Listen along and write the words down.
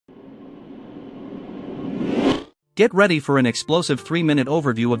Get ready for an explosive 3-minute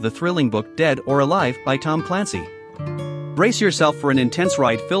overview of the thrilling book Dead or Alive by Tom Clancy. Brace yourself for an intense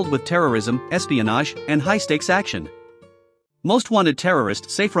ride filled with terrorism, espionage, and high-stakes action. Most wanted terrorist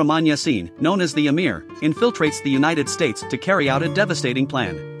Saif Rahman Yassin, known as the Emir, infiltrates the United States to carry out a devastating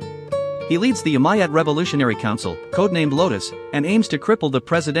plan. He leads the Umayyad Revolutionary Council, codenamed Lotus, and aims to cripple the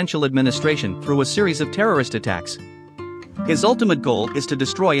presidential administration through a series of terrorist attacks. His ultimate goal is to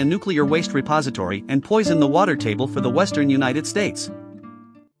destroy a nuclear waste repository and poison the water table for the western United States.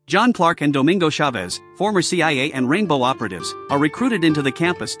 John Clark and Domingo Chavez, former CIA and Rainbow operatives, are recruited into the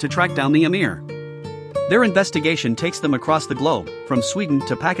campus to track down the Emir. Their investigation takes them across the globe, from Sweden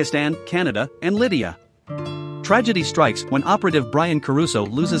to Pakistan, Canada, and Lydia. Tragedy strikes when operative Brian Caruso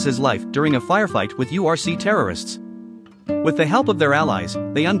loses his life during a firefight with URC terrorists. With the help of their allies,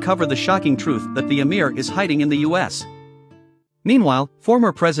 they uncover the shocking truth that the Emir is hiding in the US. Meanwhile,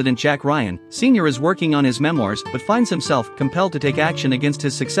 former President Jack Ryan, Sr. is working on his memoirs but finds himself compelled to take action against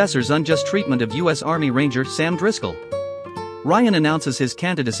his successor's unjust treatment of U.S. Army Ranger Sam Driscoll. Ryan announces his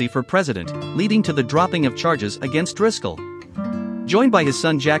candidacy for president, leading to the dropping of charges against Driscoll. Joined by his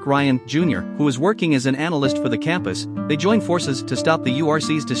son Jack Ryan, Jr., who is working as an analyst for the campus, they join forces to stop the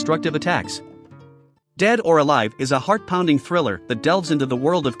URC's destructive attacks. Dead or Alive is a heart-pounding thriller that delves into the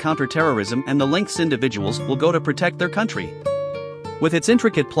world of counterterrorism and the lengths individuals will go to protect their country. With its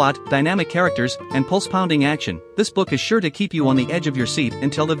intricate plot, dynamic characters, and pulse-pounding action, this book is sure to keep you on the edge of your seat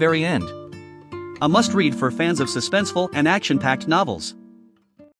until the very end. A must-read for fans of suspenseful and action-packed novels.